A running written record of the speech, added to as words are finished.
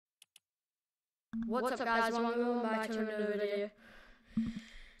What's up guys, welcome back to another video.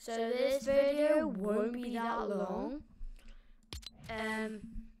 So this video won't be that long. I'm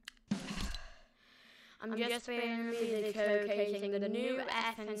just mainly showcasing the new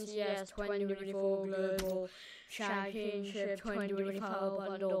FNCS 2024 Global Championship 2025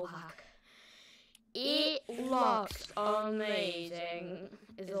 Bundle Pack. It looks amazing,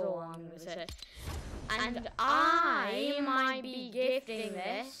 is all I'm going to say. And I might be gifting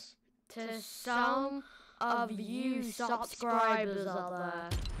this to some of you subscribers out there.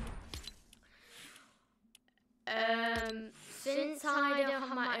 Since I don't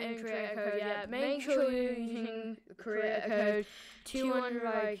have my own creator code yet, make sure you're using creator code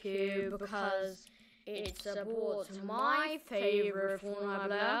 200IQ because it supports my favorite Fortnite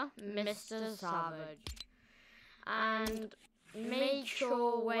player, Mr. Savage. And make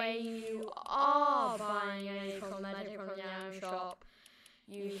sure when you are buying any cosmetic from the item shop,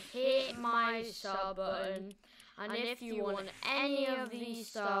 you hit my sub button, and if you want any of these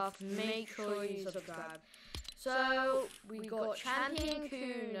stuff, make sure you subscribe. So we got Champion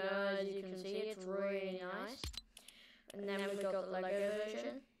Kuna, as you can see, it's really nice. And then we got the Lego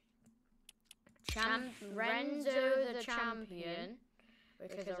version. Renzo the Champion,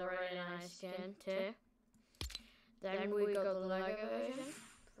 which is a really nice skin too. Then we got the Lego version,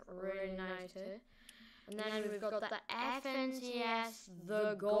 really nice too. And then we've got the FNCS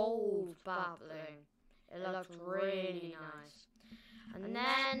The Gold Battling. It looks really nice. And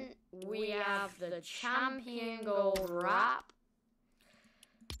then we have the Champion Gold Wrap,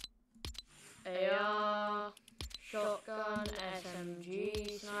 AR, Shotgun,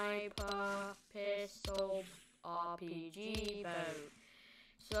 SMG, Sniper, Pistol, RPG, Bow.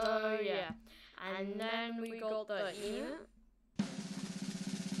 So yeah, and then we got the emote,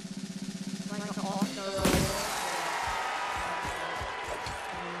 like an Oscar.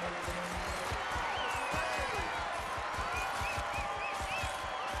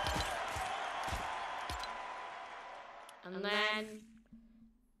 And then,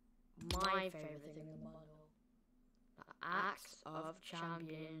 my favourite thing in the bundle, the Axe of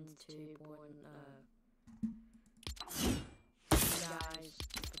Champions 2.0. Guys,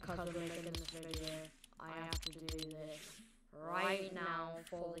 because I'm making this video, I have to do this right now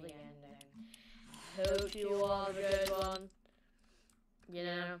for the ending. Hope you all have a good one. You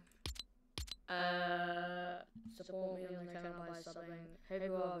know, support me on the channel by subbing. Hope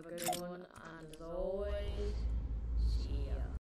you all have a good one, and as always,